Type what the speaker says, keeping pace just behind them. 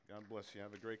bless you.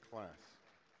 Have a great class.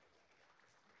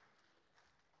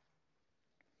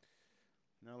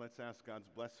 Now let's ask God's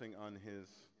blessing on His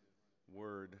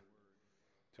word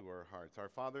to our hearts. Our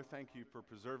Father, thank you for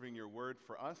preserving your word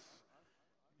for us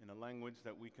in a language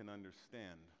that we can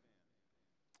understand.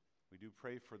 We do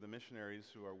pray for the missionaries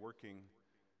who are working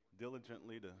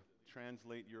diligently to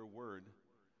translate your word,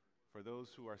 for those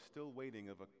who are still waiting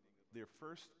of their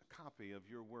first copy of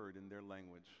your word in their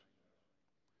language.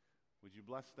 Would you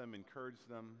bless them, encourage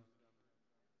them,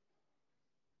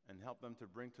 and help them to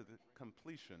bring to the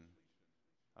completion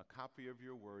a copy of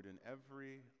your word in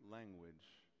every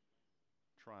language,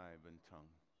 tribe, and tongue.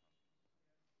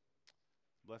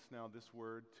 Bless now this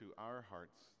word to our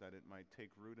hearts, that it might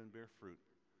take root and bear fruit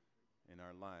in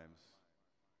our lives,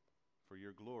 for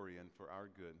your glory and for our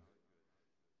good.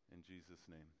 In Jesus'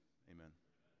 name, amen.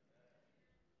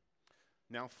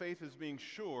 Now, faith is being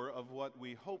sure of what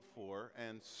we hope for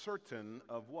and certain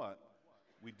of what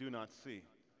we do not see.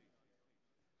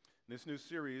 In this new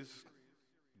series,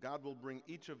 God will bring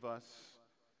each of us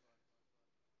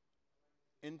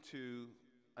into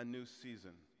a new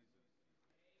season.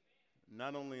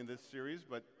 Not only in this series,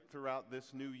 but throughout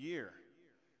this new year.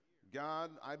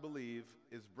 God, I believe,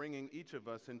 is bringing each of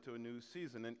us into a new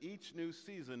season, and each new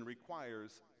season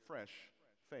requires fresh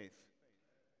faith.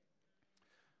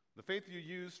 The faith you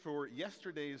used for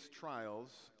yesterday's trials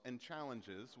and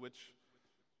challenges, which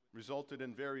resulted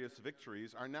in various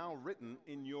victories, are now written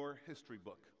in your history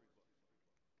book.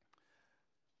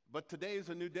 But today is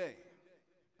a new day.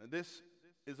 This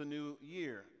is a new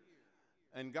year.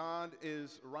 And God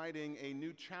is writing a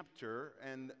new chapter,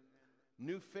 and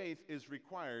new faith is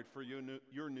required for your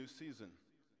new season.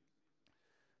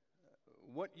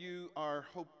 What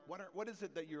is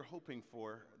it that you're hoping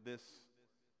for this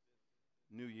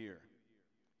new year?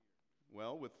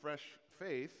 Well, with fresh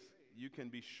faith, you can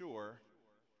be sure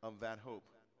of that hope.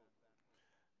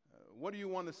 What do you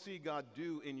want to see God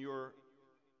do in your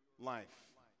life,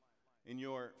 in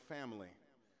your family,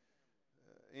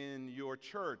 in your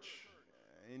church,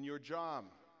 in your job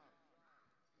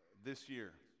this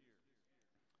year?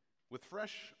 With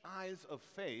fresh eyes of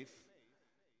faith,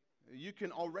 you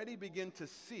can already begin to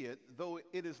see it, though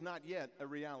it is not yet a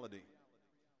reality.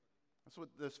 That's what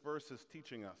this verse is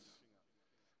teaching us.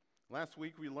 Last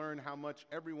week we learned how much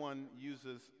everyone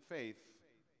uses faith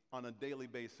on a daily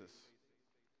basis,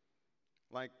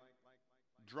 like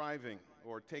driving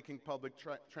or taking public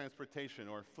transportation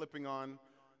or flipping on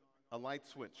a light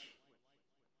switch.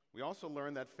 We also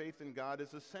learned that faith in God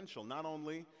is essential, not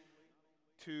only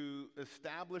to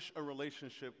establish a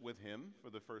relationship with Him for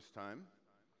the first time,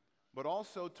 but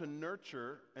also to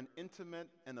nurture an intimate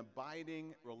and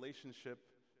abiding relationship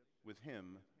with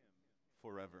Him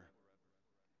forever.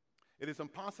 It is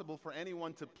impossible for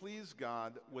anyone to please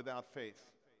God without faith.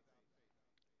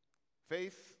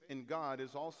 Faith in God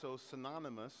is also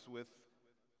synonymous with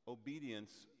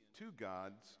obedience to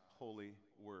God's holy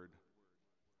word.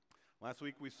 Last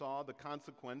week we saw the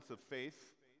consequence of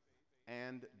faith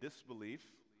and disbelief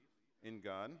in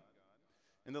God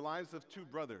in the lives of two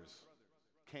brothers,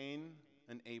 Cain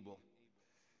and Abel.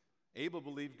 Abel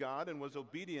believed God and was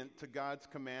obedient to God's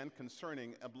command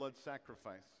concerning a blood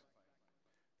sacrifice.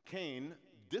 Cain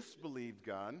disbelieved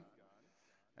God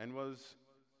and was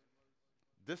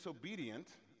disobedient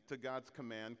to God's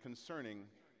command concerning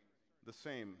the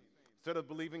same. Instead of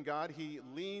believing God, he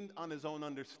leaned on his own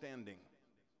understanding.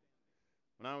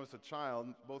 When I was a child,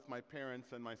 both my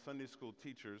parents and my Sunday school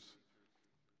teachers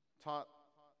taught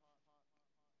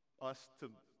us to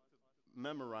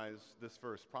memorize this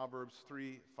verse, Proverbs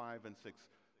 3, 5, and 6.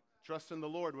 Trust in the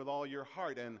Lord with all your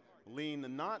heart and lean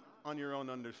not on your own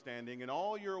understanding. In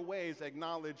all your ways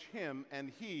acknowledge Him, and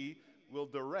He will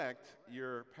direct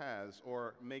your paths,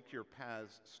 or make your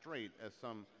paths straight, as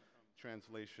some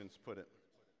translations put it.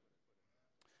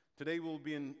 Today we're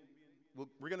going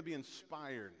to be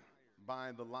inspired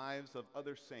by the lives of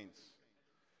other saints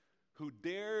who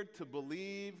dared to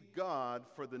believe God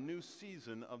for the new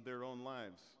season of their own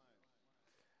lives.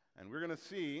 And we're going to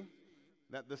see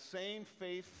that the same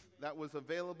faith that was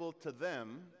available to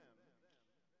them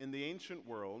in the ancient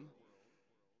world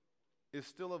is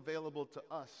still available to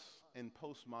us in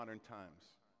postmodern times.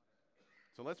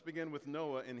 So let's begin with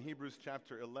Noah in Hebrews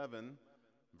chapter 11,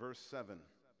 verse 7.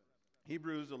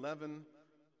 Hebrews 11,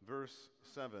 verse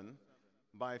 7.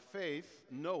 By faith,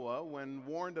 Noah, when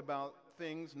warned about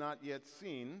things not yet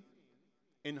seen,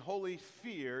 in holy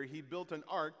fear he built an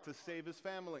ark to save his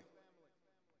family.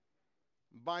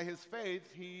 By his faith,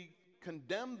 he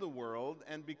condemned the world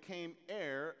and became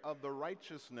heir of the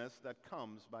righteousness that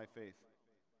comes by faith.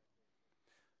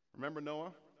 Remember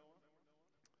Noah?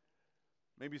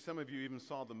 Maybe some of you even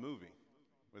saw the movie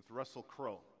with Russell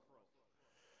Crowe.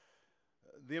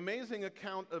 The amazing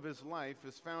account of his life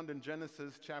is found in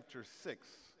Genesis chapter 6,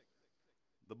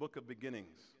 the book of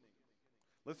beginnings.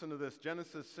 Listen to this.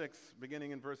 Genesis 6,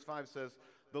 beginning in verse 5 says,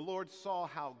 "The Lord saw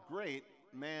how great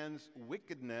man's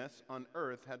wickedness on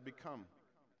earth had become,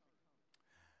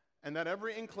 and that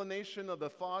every inclination of the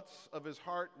thoughts of his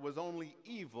heart was only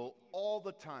evil all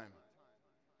the time.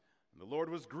 And the Lord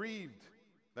was grieved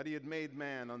that he had made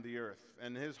man on the earth,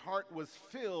 and his heart was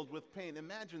filled with pain."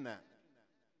 Imagine that.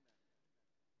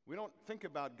 We don't think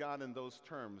about God in those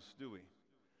terms, do we?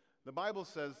 The Bible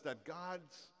says that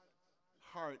God's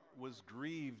heart was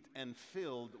grieved and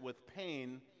filled with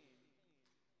pain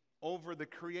over the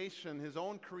creation, his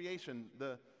own creation,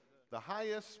 the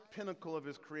highest pinnacle of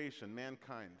his creation,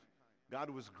 mankind. God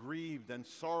was grieved and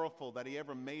sorrowful that he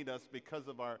ever made us because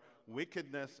of our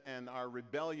wickedness and our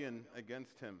rebellion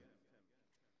against him.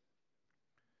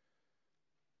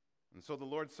 And so the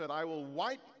Lord said, "I will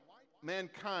wipe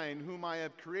mankind whom I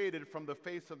have created from the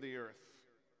face of the earth.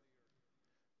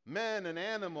 Men and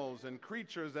animals and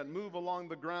creatures that move along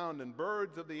the ground and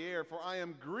birds of the air, for I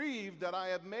am grieved that I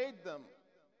have made them."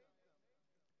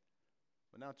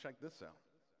 But now check this out.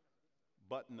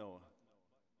 But Noah.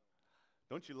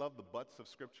 Don't you love the buts of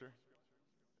Scripture?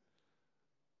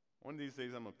 One of these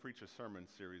days I'm going to preach a sermon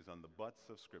series on the buts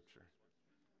of Scripture.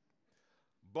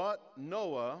 But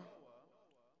Noah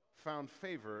found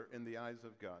favor in the eyes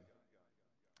of God.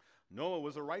 Noah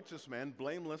was a righteous man,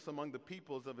 blameless among the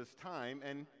peoples of his time,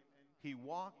 and he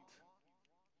walked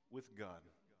with God.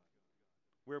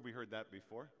 Where have we heard that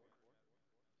before?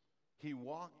 He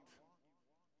walked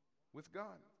with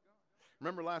God.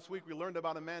 Remember last week we learned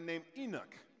about a man named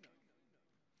Enoch.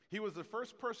 He was the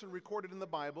first person recorded in the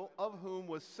Bible of whom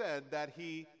was said that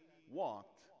he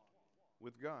walked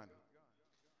with God.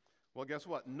 Well, guess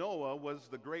what? Noah was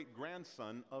the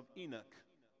great-grandson of Enoch.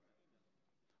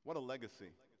 What a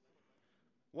legacy.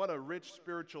 What a rich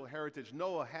spiritual heritage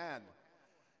Noah had.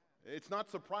 It's not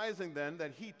surprising then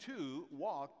that he too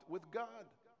walked with God,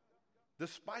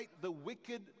 despite the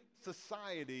wicked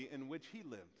society in which he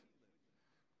lived.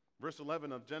 Verse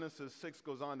 11 of Genesis 6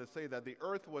 goes on to say that the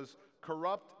earth was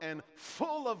corrupt and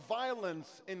full of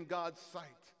violence in God's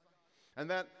sight, and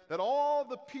that all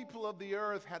the people of the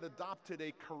earth had adopted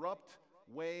a corrupt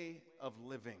way of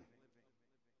living.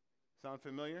 Sound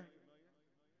familiar?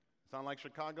 Sound like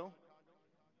Chicago?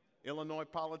 Illinois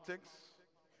politics?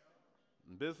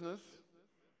 Business?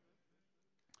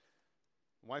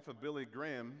 Wife of Billy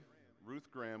Graham,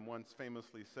 Ruth Graham, once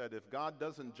famously said, "If God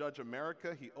doesn't judge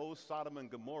America, he owes Sodom and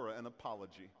Gomorrah an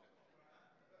apology."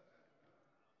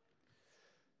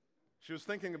 She was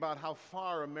thinking about how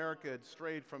far America had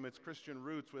strayed from its Christian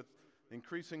roots with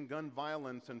increasing gun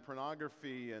violence and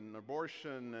pornography and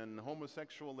abortion and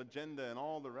homosexual agenda and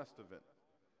all the rest of it.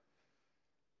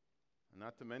 And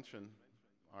not to mention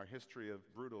our history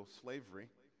of brutal slavery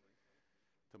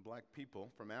to black people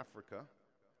from Africa.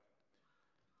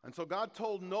 And so God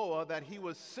told Noah that he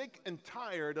was sick and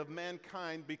tired of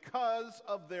mankind because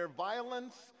of their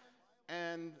violence,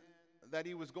 and that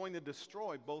he was going to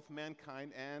destroy both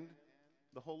mankind and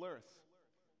the whole earth.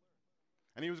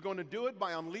 And he was going to do it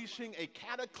by unleashing a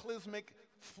cataclysmic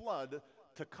flood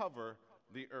to cover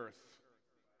the earth.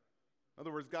 In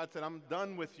other words, God said, "I'm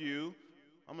done with you.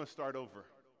 I'm going to start over."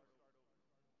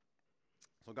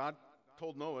 So God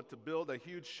told Noah to build a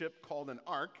huge ship called an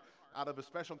ark out of a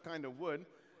special kind of wood,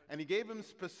 and he gave him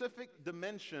specific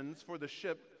dimensions for the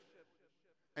ship,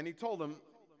 and he told him,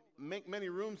 make many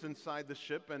rooms inside the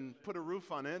ship and put a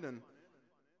roof on it, and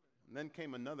then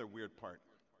came another weird part.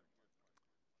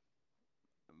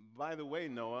 "By the way,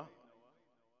 Noah,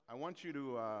 I want you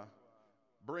to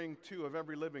bring 2 of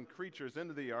every living creatures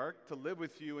into the ark to live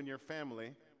with you and your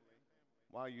family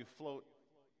while you float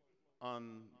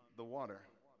on the water.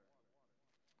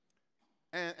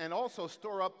 And also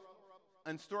store up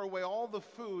and store away all the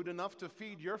food enough to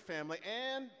feed your family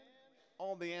and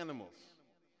all the animals."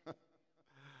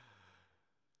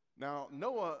 Now,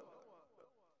 Noah,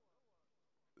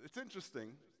 it's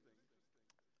interesting.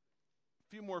 A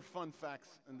few more fun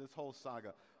facts in this whole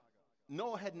saga.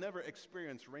 Noah had never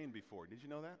experienced rain before. Did you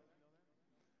know that?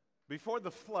 Before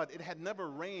the flood, it had never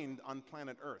rained on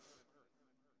planet Earth.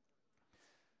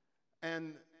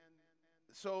 And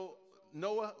so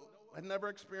Noah had never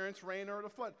experienced rain or the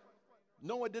flood.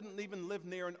 Noah didn't even live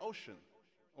near an ocean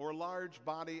or a large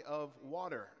body of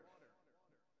water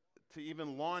to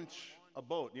even launch a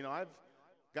boat. You know, I've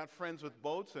got friends with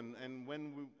boats, and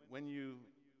when you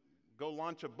go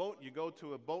launch a boat, you go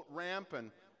to a boat ramp,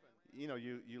 and you know,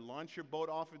 you launch your boat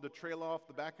off of the trailer off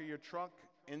the back of your truck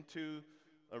into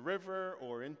a river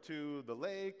or into the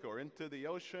lake or into the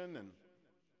ocean.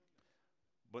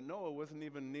 But Noah wasn't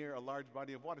even near a large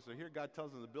body of water. So here God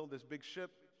tells him to build this big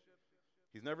ship.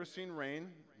 He's never seen rain,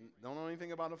 don't know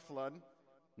anything about a flood,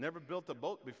 never built a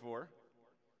boat before.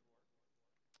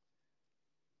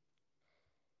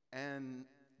 And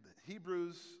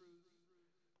Hebrews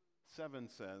 7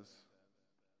 says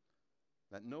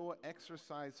that Noah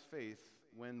exercised faith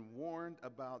when warned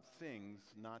about things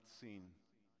not seen.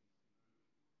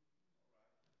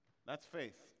 That's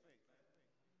faith.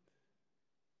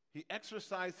 He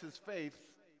exercised his faith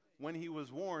when he was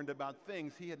warned about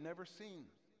things he had never seen.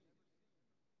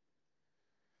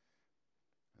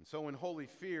 And so in holy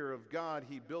fear of God,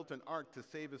 he built an ark to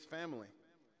save his family.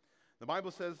 The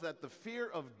Bible says that the fear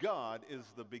of God is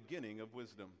the beginning of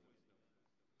wisdom.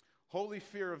 Holy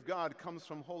fear of God comes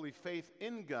from holy faith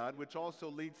in God, which also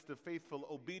leads to faithful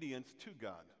obedience to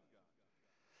God.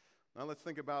 Now let's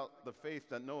think about the faith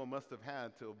that Noah must have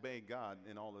had to obey God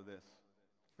in all of this.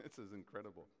 This is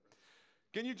incredible.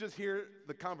 Can you just hear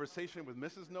the conversation with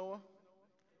Mrs. Noah?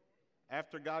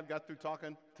 After God got through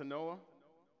talking to Noah,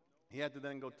 he had to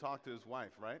then go talk to his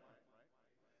wife, right?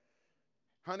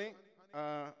 Honey,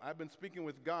 I've been speaking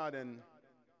with God, and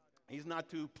he's not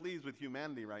too pleased with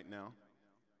humanity right now.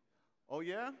 Oh,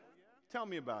 yeah? Tell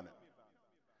me about it.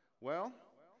 Well,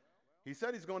 he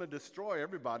said he's going to destroy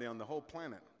everybody on the whole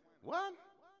planet. What?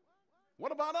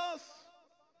 What about us?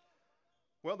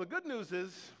 Well, the good news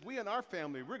is we and our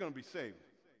family, we're going to be saved.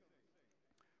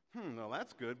 Well,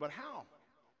 that's good, but how?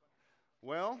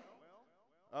 Well,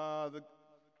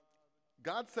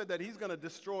 God said that he's going to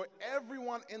destroy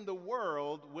everyone in the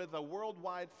world with a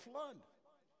worldwide flood.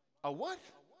 A what?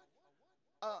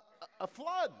 A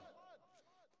flood.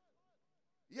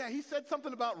 Yeah, he said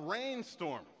something about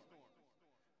rainstorm.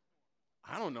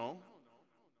 I don't know.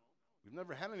 We've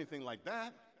never had anything like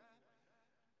that.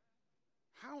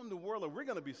 How in the world are we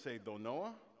going to be saved, though,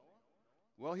 Noah?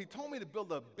 Well, he told me to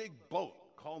build a big boat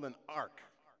called an ark.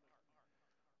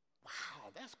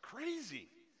 Wow, that's crazy.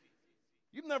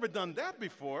 You've never done that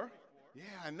before. Yeah,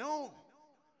 I know.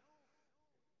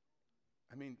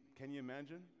 I mean, can you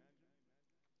imagine?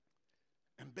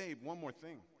 And babe, one more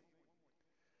thing.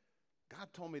 God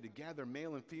told me to gather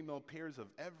male and female pairs of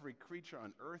every creature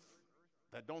on earth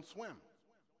that don't swim.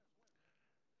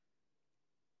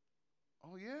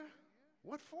 Oh, yeah?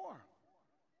 What for?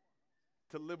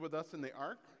 To live with us in the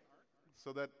ark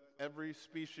so that every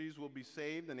species will be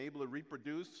saved and able to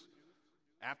reproduce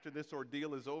after this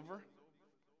ordeal is over?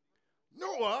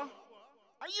 Noah,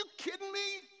 are you kidding me?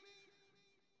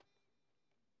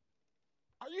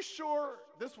 Are you sure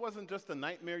this wasn't just a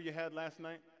nightmare you had last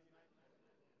night?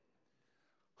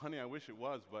 Honey, I wish it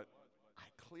was, but I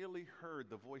clearly heard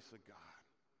the voice of God.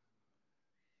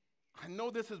 I know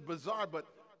this is bizarre, but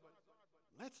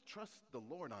let's trust the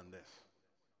Lord on this.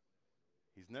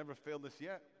 He's never failed us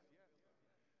yet.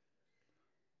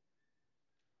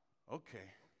 Okay.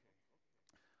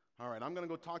 All right, I'm going to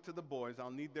go talk to the boys.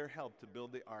 I'll need their help to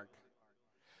build the ark.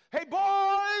 Hey,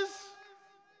 boys!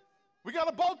 We got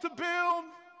a boat to build.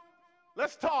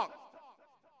 Let's talk.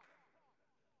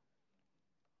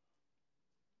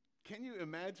 Can you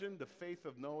imagine the faith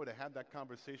of Noah to have that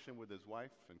conversation with his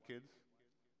wife and kids?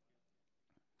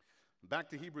 Back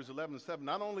to Hebrews 11:7.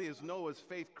 Not only is Noah's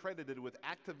faith credited with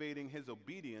activating his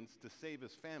obedience to save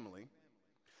his family,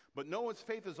 but Noah's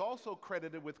faith is also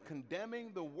credited with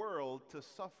condemning the world to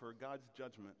suffer God's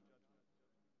judgment.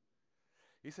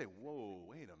 You say, whoa,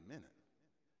 wait a minute.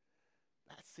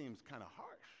 That seems kind of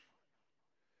harsh.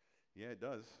 Yeah, it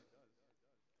does.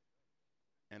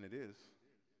 And it is.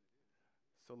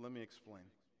 So let me explain.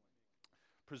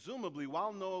 Presumably,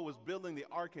 while Noah was building the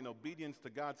ark in obedience to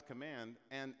God's command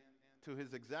and to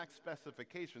his exact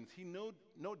specifications, he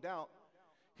no doubt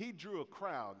he drew a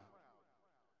crowd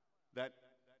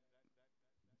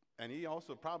and he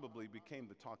also probably became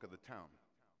the talk of the town.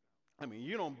 I mean,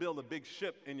 you don't build a big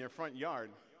ship in your front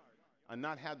yard and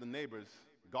not have the neighbors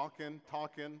gawking,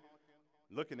 talking,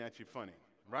 looking at you funny,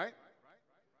 right?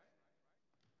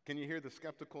 Can you hear the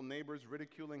skeptical neighbors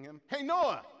ridiculing him? Hey,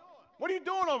 Noah, what are you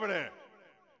doing over there?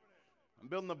 I'm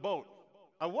building a boat.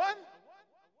 A what?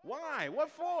 Why?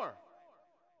 What for?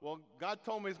 Well, God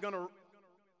told me he's going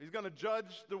to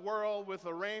judge the world with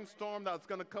a rainstorm that's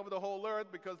going to cover the whole earth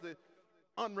because the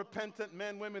unrepentant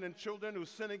men, women, and children who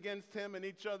sin against him and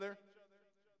each other.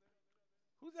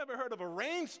 Who's ever heard of a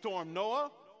rainstorm,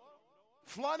 Noah?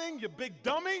 Flooding, you big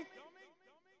dummy?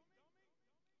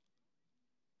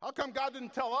 How come God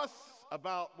didn't tell us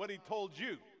about what he told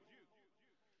you?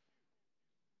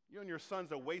 You and your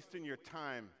sons are wasting your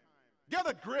time. Get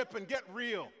a grip and get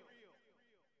real.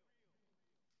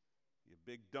 You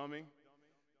big dummy.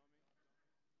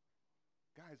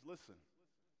 Guys, listen.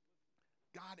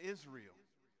 God is real,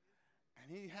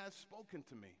 and he has spoken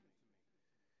to me.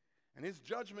 And his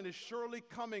judgment is surely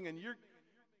coming, and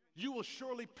you will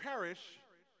surely perish,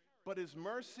 but his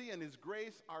mercy and his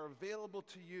grace are available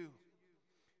to you.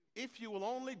 If you will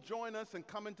only join us and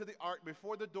come into the ark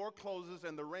before the door closes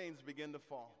and the rains begin to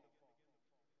fall.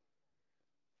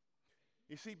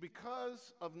 You see,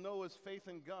 because of Noah's faith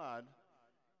in God,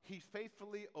 he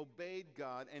faithfully obeyed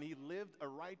God, and he lived a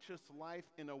righteous life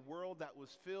in a world that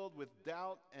was filled with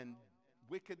doubt and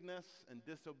wickedness and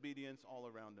disobedience all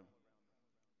around him.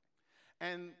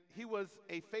 And he was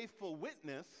a faithful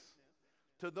witness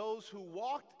to those who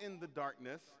walked in the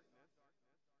darkness,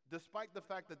 despite the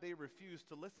fact that they refused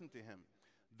to listen to him.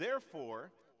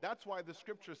 Therefore, that's why the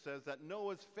scripture says that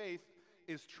Noah's faith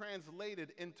is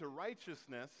translated into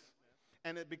righteousness,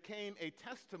 and it became a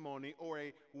testimony or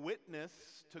a witness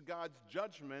to God's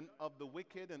judgment of the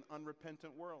wicked and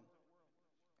unrepentant world.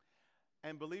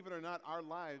 And believe it or not, our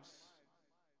lives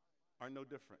are no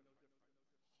different.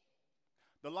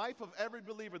 The life of every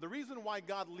believer, the reason why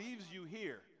God leaves you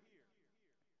here.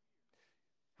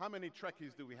 How many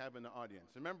Trekkies do we have in the audience?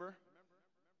 Remember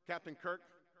Captain Kirk?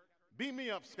 Beam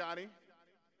me up, Scotty.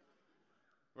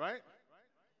 Right?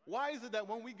 Why is it that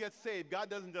when we get saved, God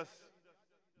doesn't just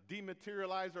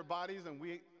dematerialize our bodies and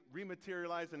we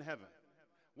rematerialize in heaven?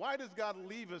 Why does God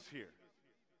leave us here?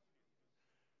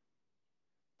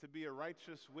 To be a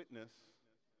righteous witness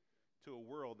to a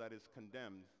world that is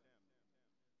condemned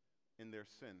in their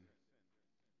sin,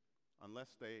 unless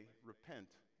they repent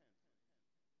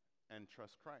and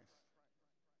trust Christ.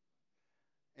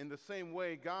 In the same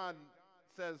way, God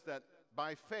says that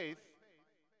by faith,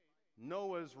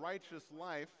 Noah's righteous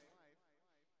life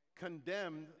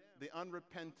condemned the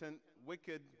unrepentant,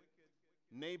 wicked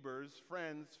neighbors,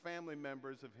 friends, family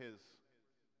members of his.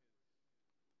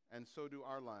 And so do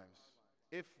our lives,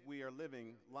 if we are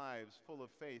living lives full of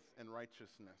faith and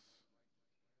righteousness.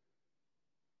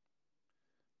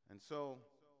 And so,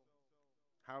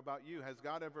 how about you? Has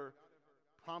God ever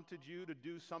prompted you to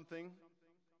do something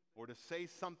or to say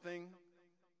something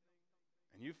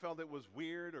and you felt it was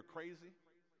weird or crazy?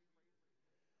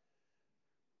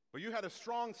 Or you had a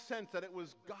strong sense that it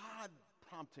was God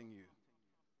prompting you,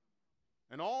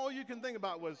 and all you can think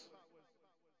about was,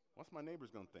 what's my neighbors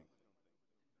going to think?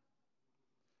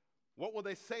 What will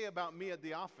they say about me at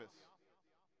the office?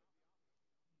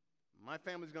 My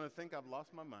family's going to think I've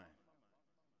lost my mind.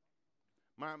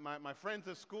 My friends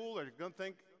at school are going to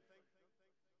think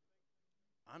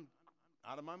I'm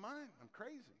out of my mind. I'm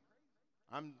crazy.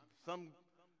 I'm some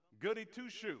goody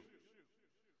two-shoe.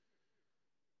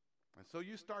 And so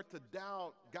you start to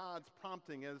doubt God's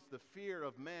prompting as the fear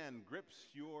of man grips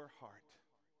your heart.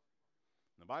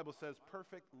 The Bible says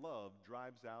perfect love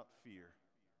drives out fear.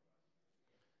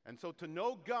 And so to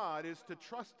know God is to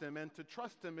trust him, and to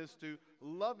trust him is to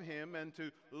love him, and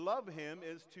to love him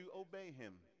is to obey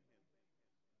him.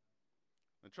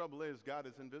 The trouble is, God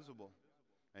is invisible,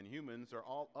 and humans are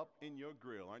all up in your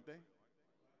grill, aren't they?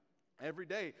 Every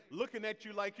day, looking at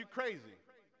you like you're crazy,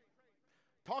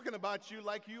 talking about you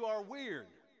like you are weird.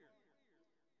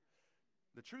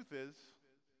 The truth is,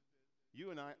 you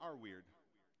and I are weird.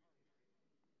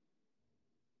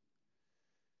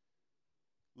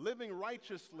 Living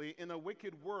righteously in a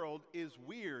wicked world is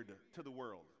weird to the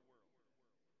world.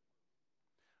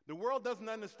 The world doesn't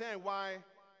understand why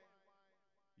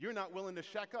you're not willing to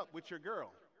shack up with your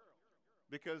girl,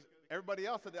 because everybody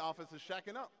else at the office is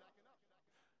shacking up.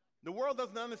 The world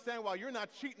doesn't understand why you're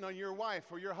not cheating on your wife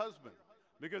or your husband,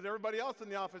 because everybody else in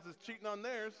the office is cheating on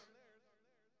theirs.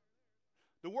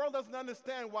 The world doesn't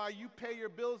understand why you pay your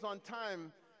bills on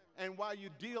time and why you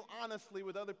deal honestly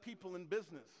with other people in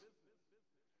business,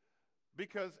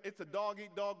 because it's a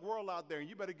dog-eat-dog world out there, and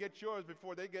you better get yours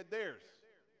before they get theirs.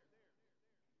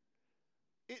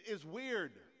 It is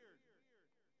weird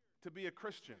to be a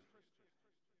Christian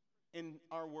in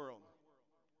our world,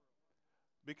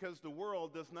 because the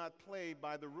world does not play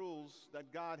by the rules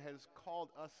that God has called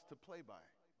us to play by.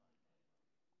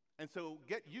 And so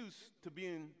get used to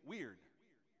being weird.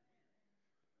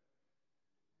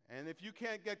 And if you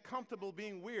can't get comfortable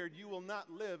being weird, you will not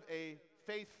live a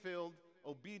faith-filled,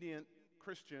 obedient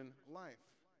Christian life.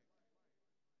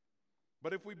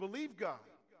 But if we believe God,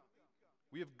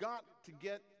 we have got to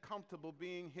get comfortable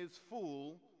being his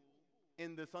fool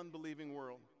in this unbelieving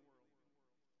world.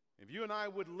 If you and I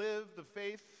would live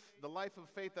the life of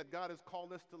faith that God has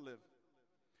called us to live,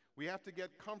 we have to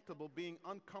get comfortable being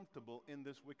uncomfortable in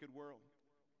this wicked world.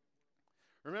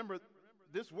 Remember,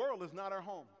 this world is not our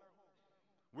home.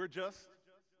 We're just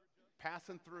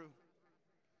passing through.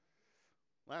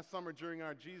 Last summer, during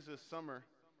our Jesus Summer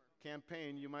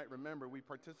campaign, you might remember we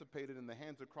participated in the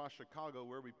Hands Across Chicago,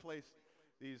 where we placed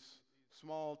these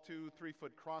small 2-3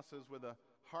 foot crosses with a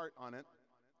heart on it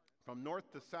from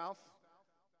north to south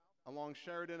along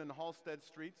Sheridan and Halstead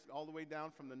Streets, all the way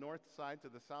down from the north side to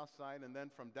the south side, and then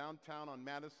from downtown on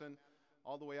Madison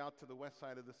all the way out to the west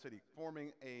side of the city,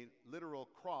 forming a literal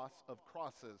cross of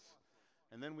crosses.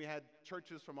 And then we had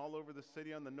churches from all over the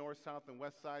city on the north, south, and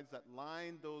west sides that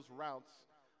lined those routes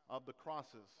of the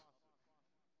crosses.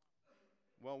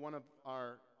 Well, one of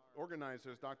our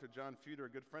organizers, Dr. John Feuder, a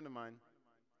good friend of mine,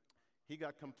 he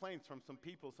got complaints from some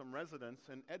people, some residents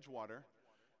in Edgewater,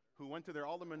 who went to their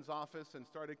alderman's office and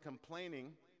started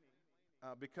complaining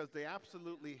because they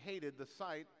absolutely hated the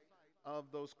sight of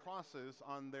those crosses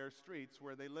on their streets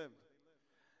where they lived.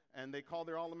 And they called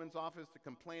their alderman's office to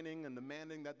complaining and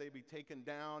demanding that they be taken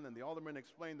down. And the alderman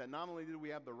explained that not only did we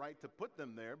have the right to put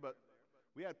them there, but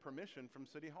we had permission from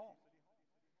City Hall.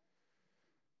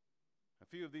 A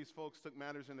few of these folks took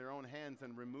matters in their own hands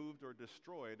and removed or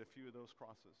destroyed a few of those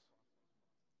crosses.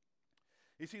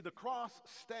 You see, the cross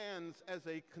stands as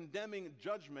a condemning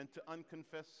judgment to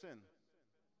unconfessed sin.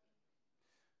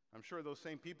 I'm sure those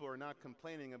same people are not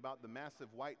complaining about the massive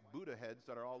white Buddha heads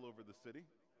that are all over the city.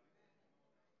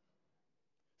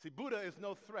 See, Buddha is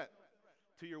no threat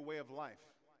to your way of life.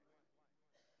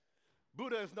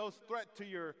 Buddha is no threat to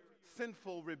your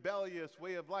sinful, rebellious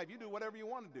way of life. You do whatever you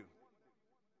want to do.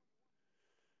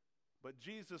 But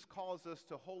Jesus calls us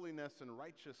to holiness and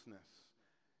righteousness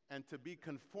and to be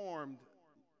conformed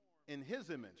in his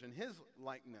image, in his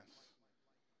likeness.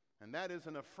 And that is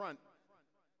an affront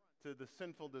to the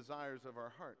sinful desires of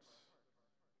our hearts.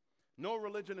 No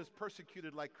religion is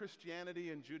persecuted like Christianity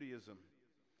and Judaism.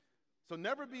 So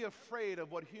never be afraid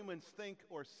of what humans think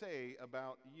or say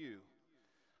about you.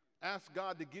 Ask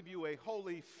God to give you a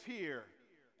holy fear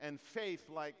and faith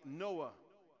like Noah,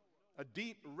 a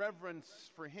deep reverence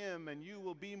for him, and you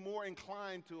will be more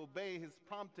inclined to obey his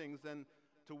promptings than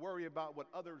to worry about what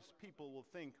others people will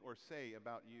think or say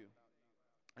about you.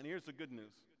 And here's the good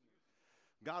news.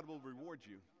 God will reward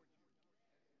you.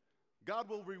 God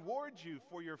will reward you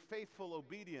for your faithful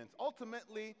obedience.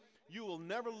 Ultimately, you will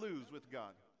never lose with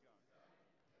God.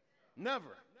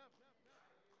 Never.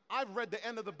 I've read the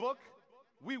end of the book.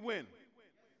 We win.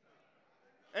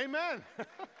 Amen.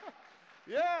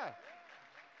 Yeah.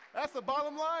 That's the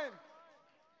bottom line.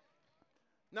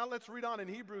 Now let's read on in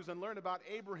Hebrews and learn about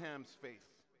Abraham's faith.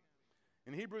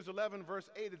 In Hebrews 11, verse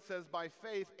 8, it says, by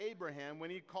faith, Abraham,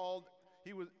 when called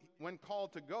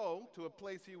to go to a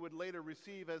place he would later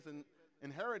receive as an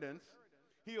inheritance,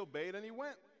 he obeyed and he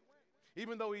went,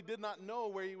 even though he did not know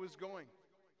where he was going.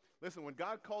 Listen, when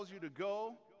God calls you to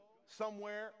go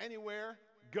somewhere, anywhere,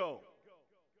 go.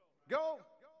 Go.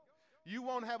 You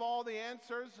won't have all the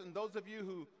answers, and those of you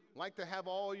who like to have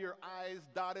all your I's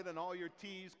dotted and all your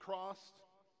T's crossed,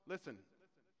 listen,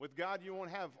 with God you won't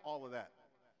have all of that.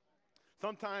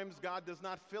 Sometimes God does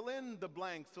not fill in the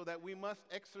blanks, so that we must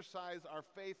exercise our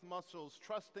faith muscles,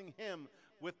 trusting him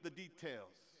with the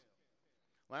details.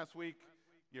 Last week,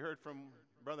 you heard from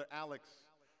Brother Alex,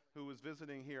 who was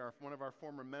visiting here, one of our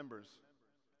former members,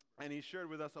 and he shared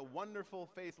with us a wonderful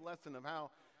faith lesson of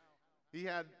how he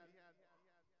had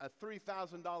a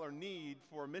 $3,000 need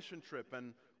for a mission trip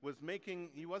and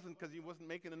he wasn't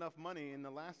making enough money in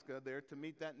Alaska there to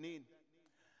meet that need.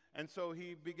 And so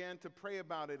he began to pray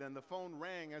about it, and the phone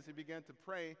rang as he began to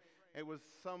pray. It was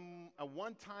a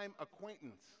one-time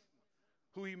acquaintance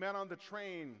who he met on the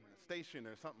train station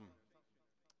or something,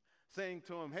 saying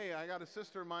to him, hey, I got a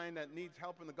sister of mine that needs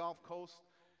help in the Gulf Coast,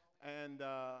 and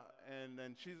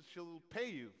she'll pay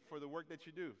you for the work that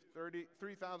you do,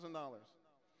 $3,000.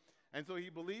 And so he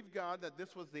believed God that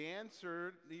this was the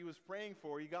answer he was praying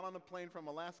for. He got on a plane from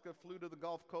Alaska, flew to the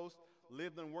Gulf Coast,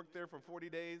 lived and worked there for 40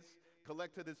 days,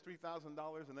 collected his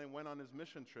 $3,000, and then went on his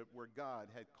mission trip where God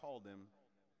had called him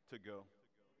to go.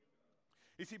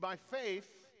 You see, by faith,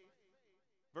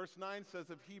 verse 9 says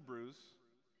of Hebrews,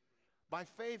 by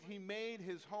faith he made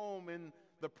his home in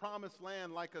the promised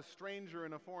land like a stranger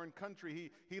in a foreign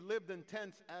country. He lived in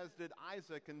tents, as did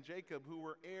Isaac and Jacob, who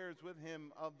were heirs with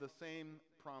him of the same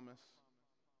promise.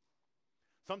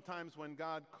 Sometimes when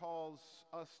God calls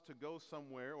us to go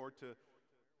somewhere or to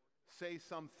say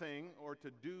something or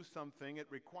to do something, it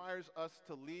requires us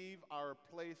to leave our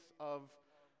place of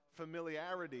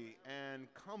familiarity and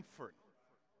comfort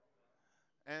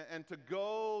and to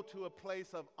go to a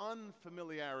place of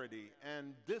unfamiliarity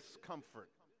and discomfort.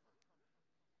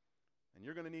 And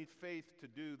you're going to need faith to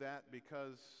do that,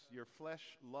 because your flesh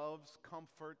loves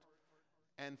comfort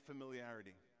and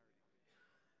familiarity.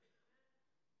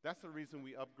 That's the reason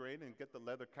we upgrade and get the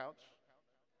leather couch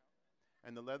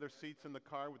and the leather seats in the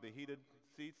car with the heated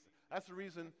seats. That's the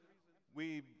reason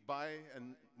we buy a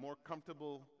more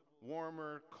comfortable,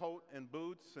 warmer coat and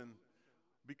boots, and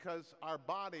because our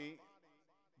body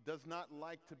does not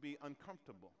like to be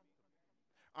uncomfortable.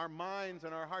 Our minds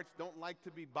and our hearts don't like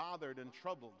to be bothered and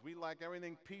troubled. We like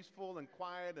everything peaceful and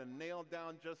quiet and nailed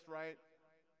down just right.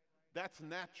 That's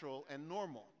natural and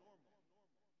normal.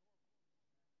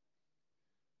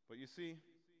 But you see,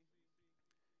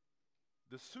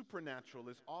 the supernatural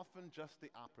is often just the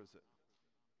opposite.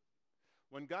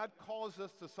 When God calls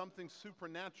us to something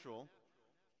supernatural,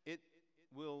 it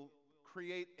will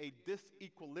create a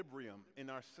disequilibrium in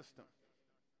our system.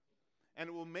 And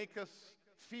it will make us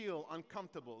feel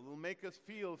uncomfortable. It will make us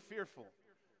feel fearful.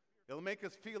 It will make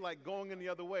us feel like going in the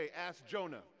other way. Ask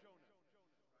Jonah.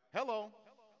 Hello.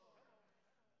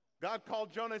 God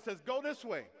called Jonah and says, go this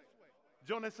way.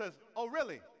 Jonah says, oh,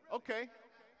 really? Okay.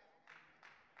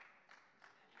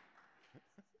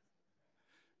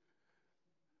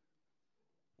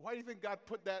 Why do you think God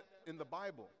put that in the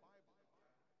Bible?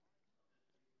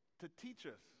 To teach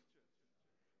us.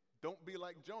 Don't be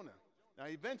like Jonah. Now,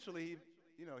 eventually,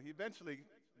 he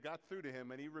got through to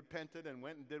him, and he repented and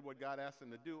went and did what God asked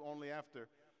him to do, only after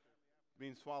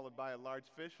being swallowed by a large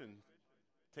fish and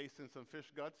tasting some fish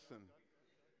guts, and,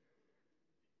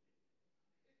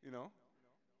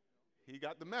 he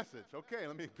got the message. Okay,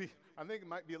 I think it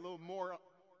might be a little more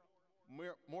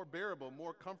bearable,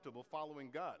 more comfortable following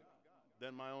God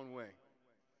than my own way.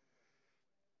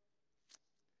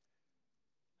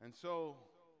 And so,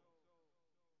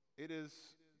 it is,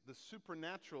 the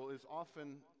supernatural is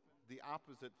often the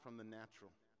opposite from the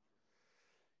natural.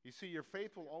 You see, your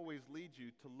faith will always lead you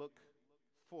to look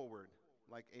forward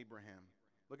like Abraham.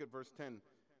 Look at verse 10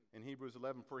 in Hebrews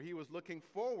 11. For he was looking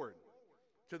forward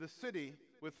to the city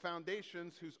with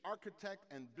foundations whose architect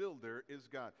and builder is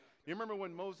God. You remember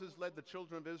when Moses led the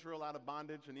children of Israel out of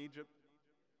bondage in Egypt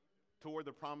toward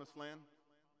the promised land?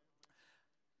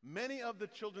 Many of the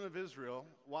children of Israel,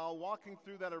 while walking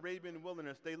through that Arabian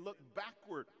wilderness, they looked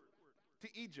backward to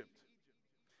Egypt.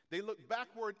 They looked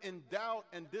backward in doubt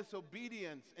and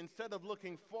disobedience instead of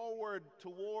looking forward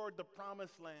toward the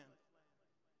promised land.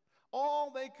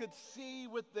 All they could see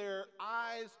with their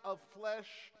eyes of flesh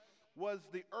was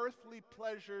the earthly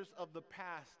pleasures of the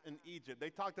past in Egypt. They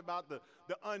talked about the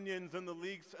onions and the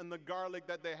leeks and the garlic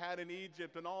that they had in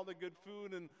Egypt and all the good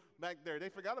food and back there. They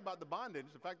forgot about the bondage,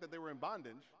 the fact that they were in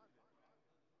bondage.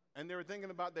 And they were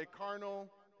thinking about their carnal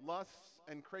lusts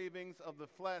and cravings of the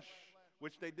flesh,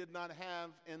 which they did not have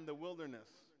in the wilderness.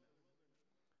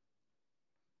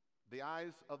 The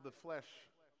eyes of the flesh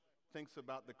thinks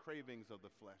about the cravings of the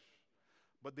flesh.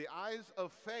 But the eyes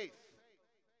of faith,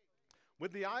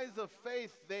 with the eyes of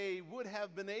faith, they would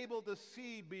have been able to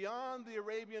see beyond the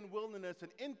Arabian wilderness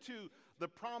and into the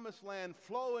promised land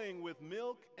flowing with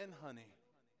milk and honey.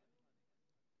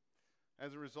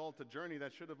 As a result, a journey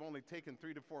that should have only taken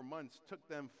 3 to 4 months took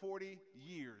them 40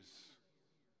 years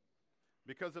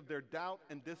because of their doubt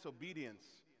and disobedience.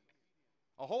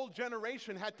 A whole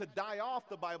generation had to die off,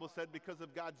 the Bible said, because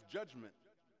of God's judgment.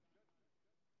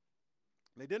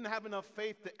 They didn't have enough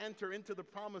faith to enter into the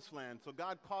promised land, so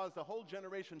God caused a whole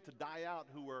generation to die out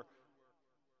who were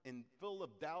full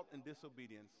of doubt and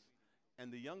disobedience.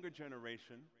 And the younger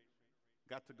generation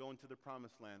got to go into the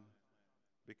promised land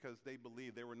because they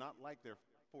believed they were not like their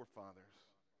forefathers.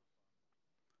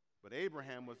 But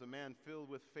Abraham was a man filled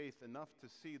with faith enough to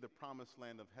see the promised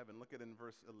land of heaven. Look at it in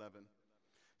verse 11.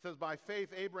 It says, by faith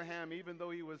Abraham, even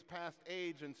though he was past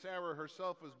age and Sarah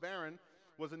herself was barren,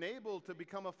 was enabled to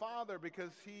become a father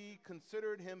because he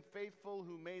considered him faithful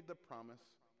who made the promise.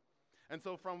 And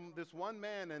so from this one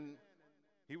man, and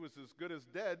he was as good as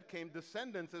dead, came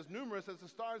descendants as numerous as the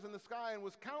stars in the sky and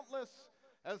was countless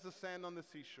as the sand on the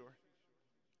seashore.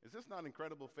 Is this not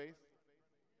incredible faith?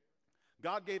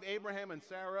 God gave Abraham and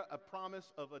Sarah a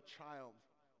promise of a child.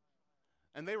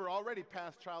 And they were already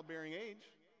past childbearing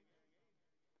age.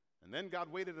 And then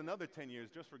God waited another 10 years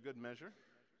just for good measure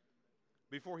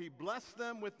before he blessed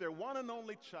them with their one and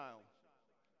only child.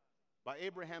 By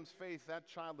Abraham's faith, that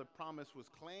child of promise was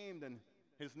claimed, and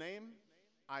his name,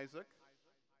 Isaac.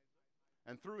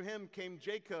 And through him came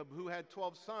Jacob, who had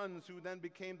 12 sons, who then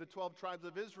became the 12 tribes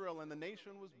of Israel, and the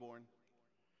nation was born,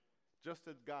 just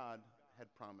as God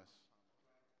had promised.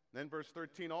 Then verse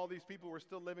 13, all these people were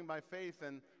still living by faith,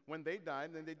 and when they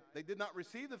died, they did not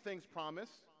receive the things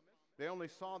promised. They only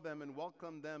saw them and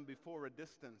welcomed them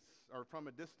from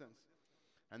a distance.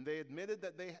 And they admitted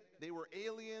that they were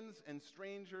aliens and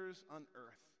strangers on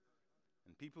earth.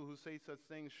 And people who say such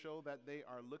things show that they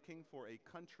are looking for a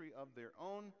country of their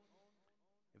own.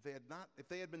 If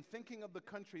they had been thinking of the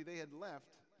country they had left,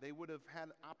 they would have had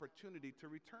opportunity to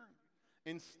return.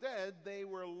 Instead, they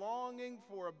were longing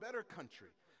for a better country,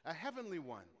 a heavenly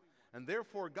one. And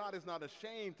therefore, God is not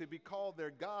ashamed to be called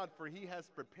their God, for he has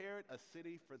prepared a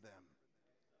city for them.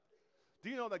 Do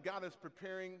you know that God is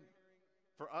preparing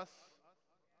for us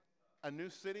a new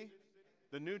city,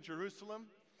 the new Jerusalem?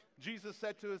 Jesus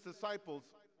said to his disciples,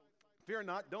 "Fear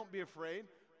not, don't be afraid.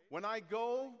 When I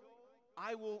go,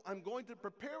 I'm going to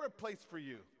prepare a place for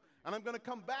you, and I'm going to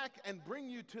come back and bring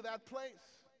you to that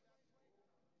place."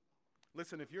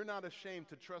 Listen, if you're not ashamed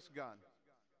to trust God,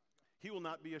 he will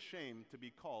not be ashamed to be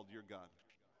called your God.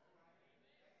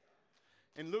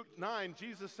 In Luke 9,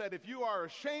 Jesus said, "If you are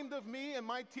ashamed of me and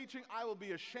my teaching, I will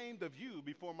be ashamed of you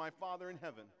before my Father in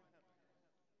heaven."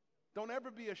 Don't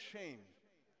ever be ashamed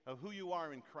of who you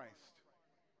are in Christ.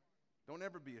 Don't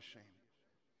ever be ashamed.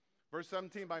 Verse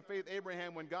 17, by faith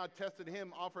Abraham, when God tested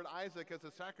him, offered Isaac as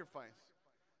a sacrifice.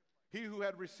 He who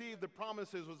had received the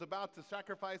promises was about to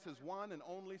sacrifice his one and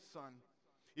only son,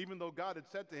 even though God had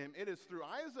said to him, "It is through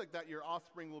Isaac that your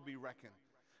offspring will be reckoned."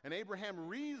 And Abraham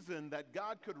reasoned that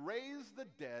God could raise the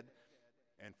dead,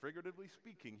 and figuratively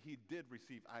speaking, he did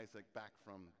receive Isaac back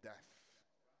from death.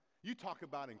 You talk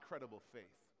about incredible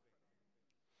faith.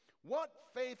 What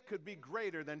faith could be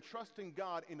greater than trusting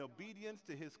God in obedience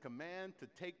to his command to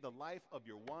take the life of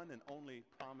your one and only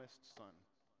promised son?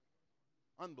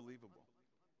 Unbelievable.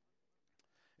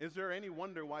 Is there any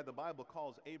wonder why the Bible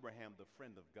calls Abraham the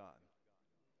friend of God?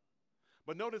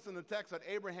 But notice in the text that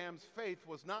Abraham's faith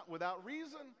was not without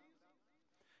reason.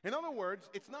 In other words,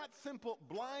 it's not simple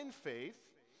blind faith.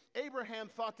 Abraham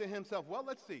thought to himself, well,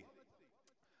 let's see.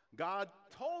 God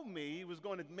told me he was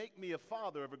going to make me a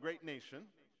father of a great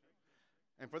nation.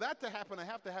 And for that to happen, I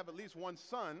have to have at least one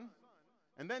son.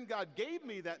 And then God gave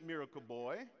me that miracle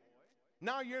boy.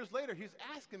 Now, years later, he's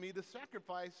asking me to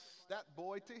sacrifice that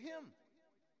boy to him.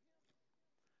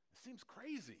 It seems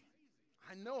crazy.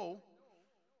 I know.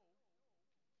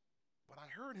 But I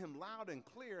heard him loud and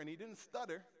clear, and he didn't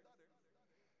stutter.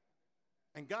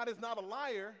 And God is not a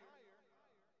liar.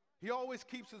 He always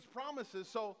keeps his promises.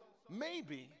 So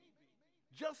maybe,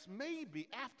 just maybe,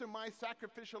 after my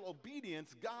sacrificial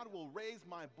obedience, God will raise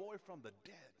my boy from the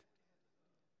dead.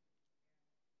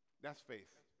 That's faith.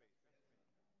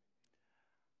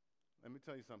 Let me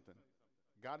tell you something.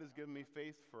 God has given me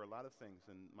faith for a lot of things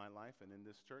in my life and in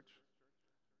this church.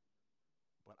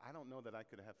 But I don't know that I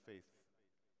could have faith.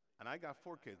 And I got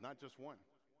 4 kids, not just one.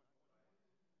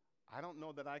 I don't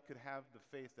know that I could have the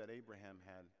faith that Abraham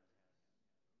had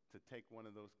to take one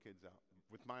of those kids out.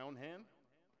 With my own hand,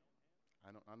 I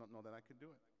don't know that I could do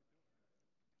it.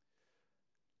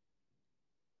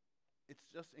 It's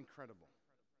just incredible.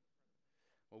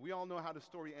 Well, we all know how the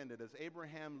story ended. As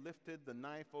Abraham lifted the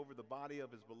knife over the body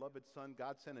of his beloved son,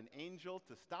 God sent an angel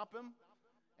to stop him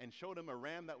and showed him a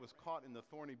ram that was caught in the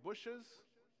thorny bushes.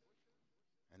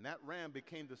 And that ram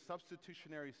became the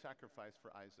substitutionary sacrifice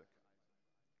for Isaac.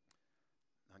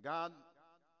 Now,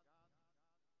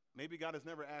 maybe God has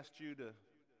never asked you to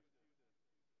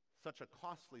such a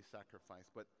costly sacrifice,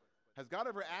 but has God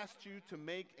ever asked you to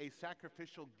make a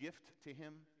sacrificial gift to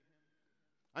him?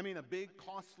 I mean, a big,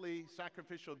 costly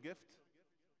sacrificial gift?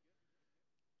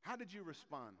 How did you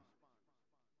respond?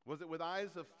 Was it with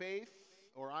eyes of faith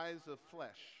or eyes of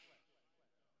flesh?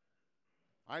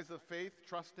 Eyes of faith,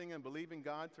 trusting and believing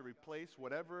God to replace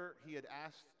whatever he had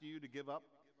asked you to give up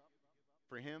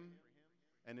for him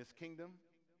and his kingdom.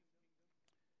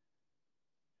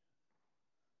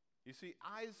 You see,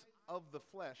 eyes of the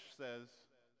flesh says,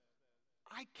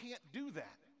 I can't do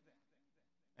that.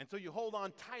 And so you hold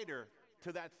on tighter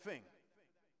to that thing,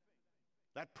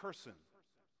 that person,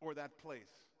 or that place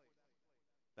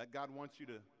that God wants you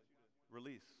to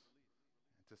release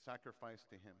and to sacrifice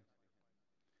to him.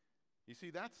 You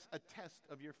see, that's a test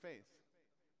of your faith.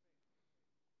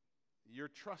 Your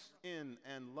trust in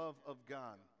and love of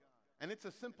God. And it's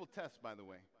a simple test, by the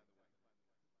way.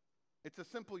 It's a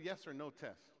simple yes or no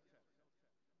test.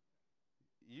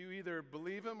 You either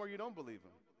believe him or you don't believe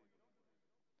him.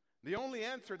 The only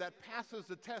answer that passes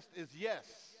the test is yes.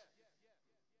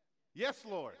 Yes,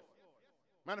 Lord.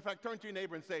 Matter of fact, turn to your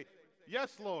neighbor and say,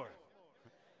 yes, Lord.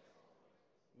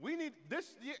 We need this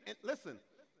year, listen,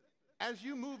 as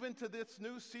you move into this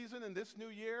new season and this new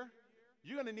year,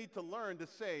 you're going to need to learn to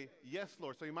say, yes,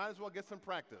 Lord. So you might as well get some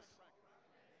practice.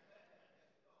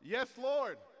 Yes,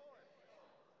 Lord.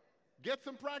 Get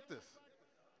some practice.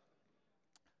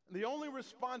 The only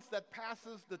response that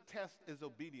passes the test is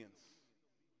obedience.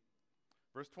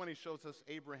 Verse 20 shows us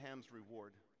Abraham's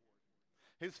reward.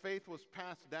 His faith was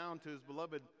passed down to his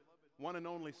beloved one and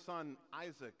only son,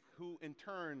 Isaac, who in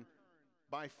turn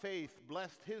by faith,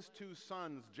 blessed his two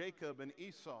sons, Jacob and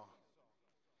Esau.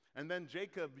 And then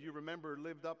Jacob, you remember,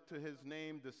 lived up to his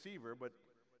name, Deceiver, but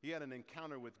he had an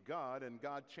encounter with God, and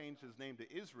God changed his name to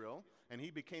Israel, and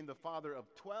he became the father of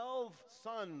 12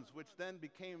 sons, which then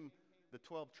became the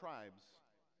 12 tribes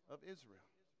of Israel.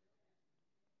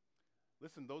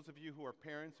 Listen, those of you who are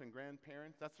parents and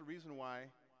grandparents, that's the reason why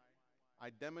I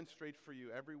demonstrate for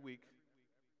you every week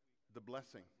the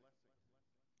blessing.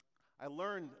 I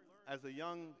learned as a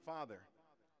young father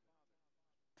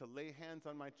to lay hands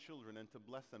on my children and to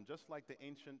bless them, just like the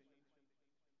ancient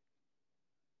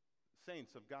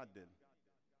saints of God did.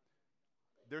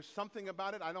 There's something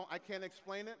about it, I can't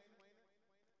explain it.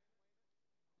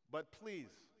 But please,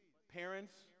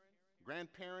 parents,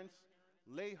 grandparents,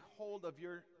 lay hold of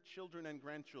your children and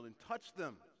grandchildren. Touch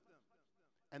them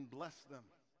and bless them.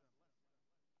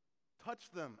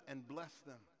 Touch them and bless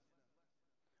them.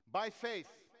 By faith.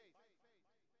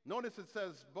 Notice it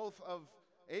says both of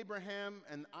Abraham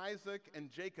and Isaac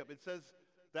and Jacob. It says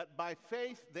that by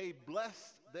faith they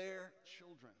blessed their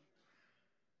children.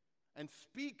 And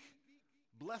speak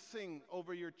blessing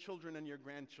over your children and your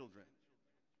grandchildren,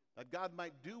 that God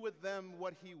might do with them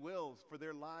what he wills for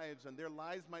their lives, and their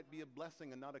lives might be a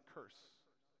blessing and not a curse.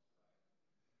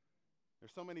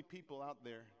 There's so many people out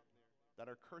there that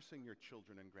are cursing your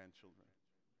children and grandchildren.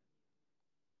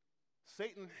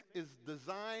 Satan is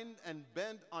designed and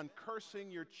bent on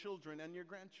cursing your children and your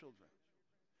grandchildren.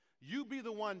 You be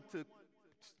the one to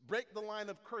break the line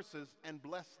of curses and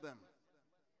bless them,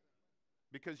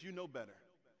 because you know better.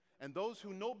 And those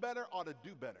who know better ought to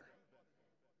do better.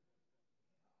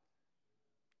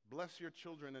 Bless your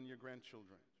children and your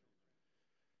grandchildren.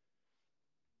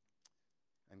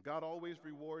 And God always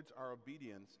rewards our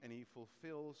obedience, and he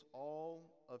fulfills all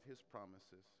of his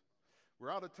promises.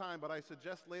 We're out of time, but I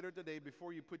suggest later today,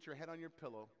 before you put your head on your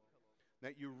pillow,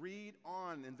 that you read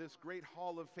on in this great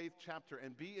Hall of Faith chapter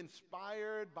and be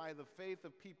inspired by the faith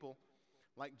of people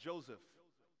like Joseph,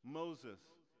 Moses,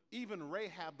 even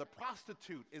Rahab the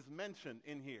prostitute is mentioned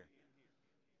in here.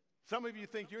 Some of you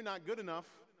think you're not good enough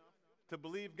to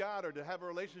believe God or to have a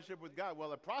relationship with God.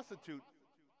 Well, a prostitute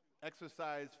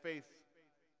exercised faith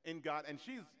in God, and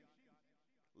she's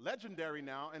legendary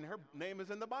now, and her name is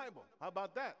in the Bible. How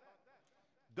about that?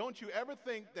 Don't you ever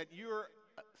think that you're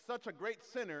such a great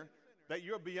sinner that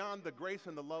you're beyond the grace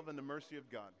and the love and the mercy of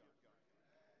God.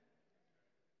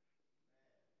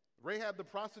 Rahab the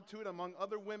prostitute, among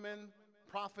other women,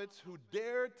 prophets who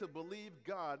dared to believe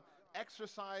God,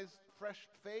 exercised fresh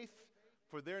faith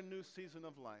for their new season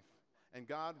of life, and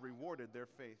God rewarded their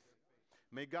faith.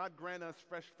 May God grant us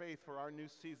fresh faith for our new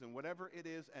season, whatever it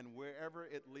is and wherever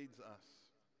it leads us.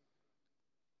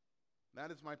 That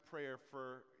is my prayer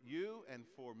for you and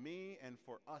for me and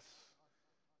for us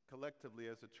collectively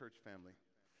as a church family.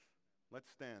 Let's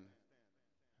stand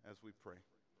as we pray.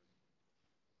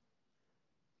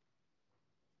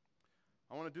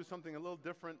 I want to do something a little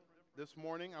different this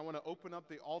morning. I want to open up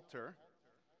the altar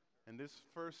in this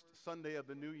first Sunday of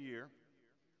the new year.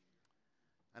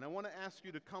 And I want to ask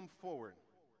you to come forward.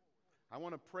 I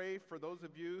want to pray for those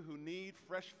of you who need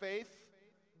fresh faith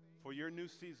for your new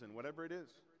season, whatever it is.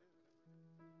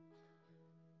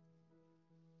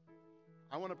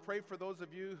 I want to pray for those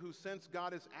of you who sense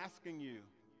God is asking you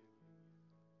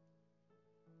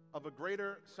of a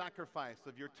greater sacrifice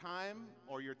of your time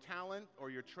or your talent or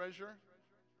your treasure.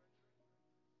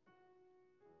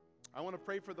 I want to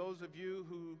pray for those of you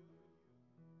who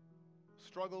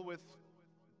struggle with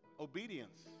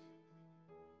obedience,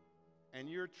 and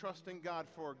you're trusting God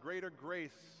for greater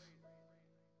grace,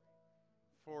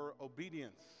 for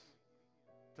obedience,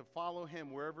 to follow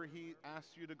him wherever he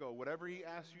asks you to go, whatever he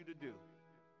asks you to do.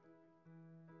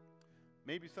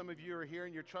 Maybe some of you are here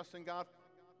and you're trusting God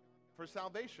for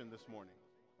salvation this morning,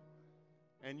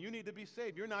 and you need to be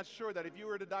saved. You're not sure that if you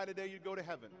were to die today, you'd go to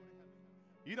heaven.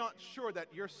 You're not sure that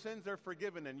your sins are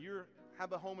forgiven and you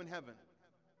have a home in heaven.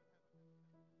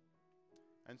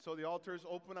 And so the altar is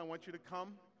open. I want you to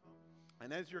come.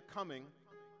 And as you're coming,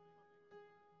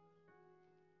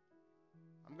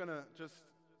 I'm going to just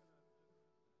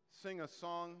sing a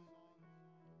song.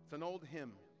 It's an old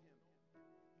hymn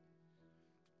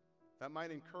that might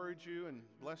encourage you and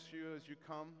bless you as you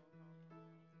come.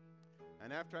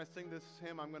 And after I sing this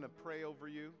hymn, I'm going to pray over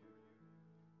you.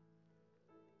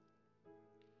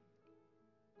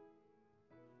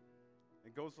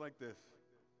 It goes like this.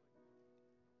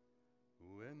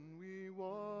 When we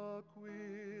walk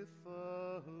with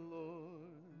the Lord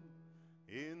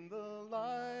in the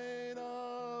light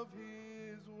of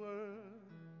his word,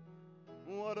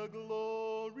 what a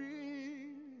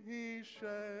glory he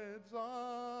sheds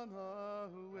on our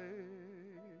way.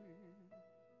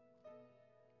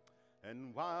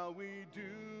 And while we do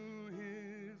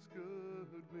his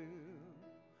good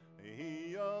will,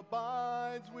 he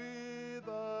abides with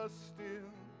us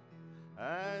still,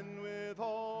 and with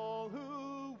all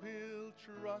who will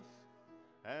trust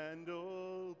and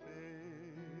obey.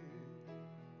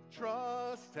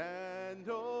 Trust and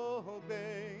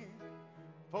obey,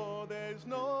 for there's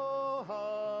no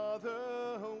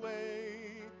other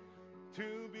way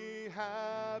to be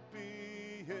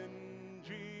happy in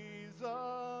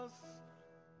Jesus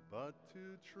but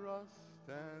to trust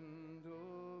and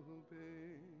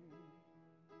obey.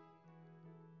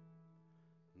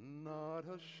 Not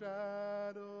a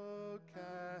shadow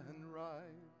can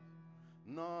rise,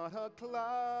 not a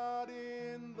cloud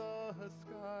in the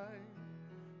sky,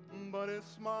 but his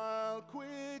smile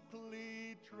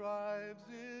quickly drives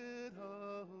it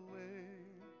away.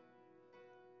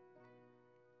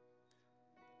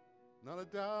 Not a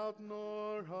doubt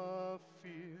nor a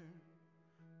fear,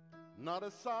 not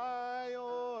a sigh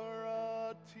or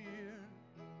a tear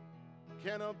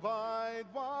can abide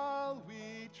while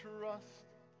we trust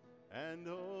and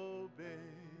obey.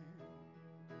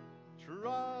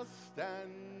 Trust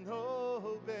and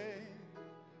obey,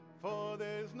 for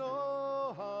there's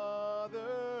no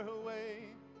other way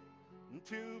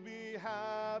to be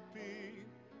happy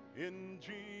in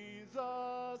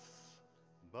Jesus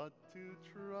but to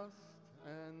trust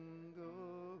and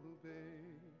obey.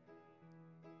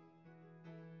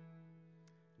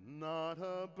 Not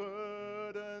a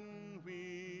burden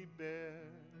we bear,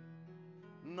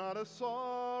 not a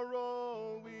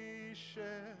sorrow we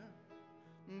share,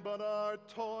 but our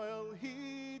toil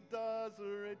he does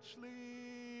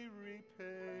richly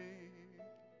repay.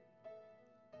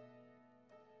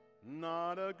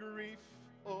 Not a grief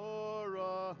or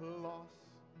a loss,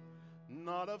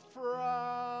 not a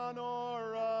frown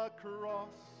or a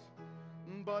cross,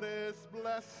 but is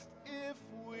blessed if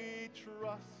we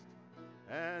trust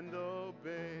and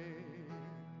obey.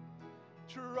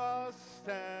 Trust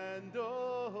and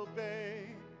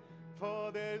obey,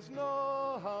 for there's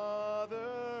no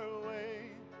other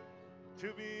way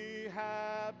to be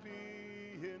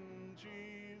happy in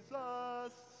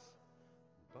Jesus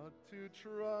but to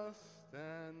trust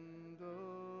and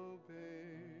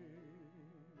obey.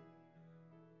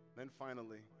 Then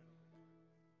finally,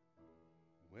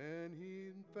 when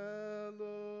in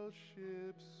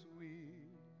fellowship sweet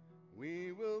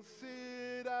we will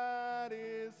sit at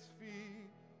his feet,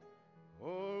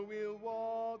 or we'll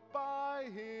walk by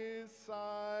his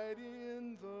side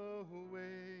in the way.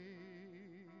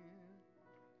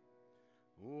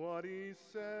 What he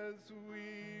says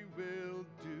we will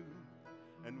do,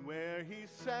 and where he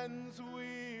sends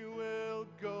we will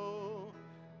go.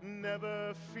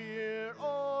 Never fear,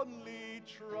 only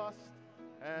trust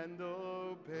and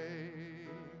obey.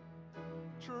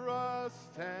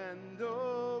 Trust and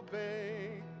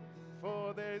obey,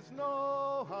 for there's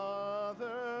no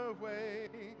other way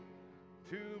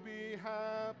to be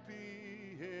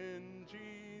happy in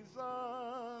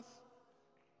Jesus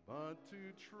but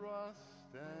to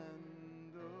trust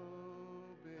and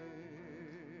obey.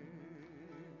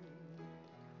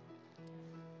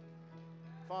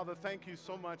 Father, thank you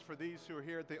so much for these who are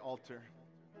here at the altar.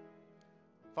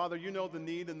 Father, you know the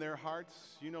need in their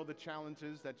hearts. You know the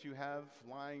challenges that you have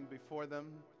lying before them.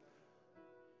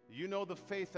 You know the faith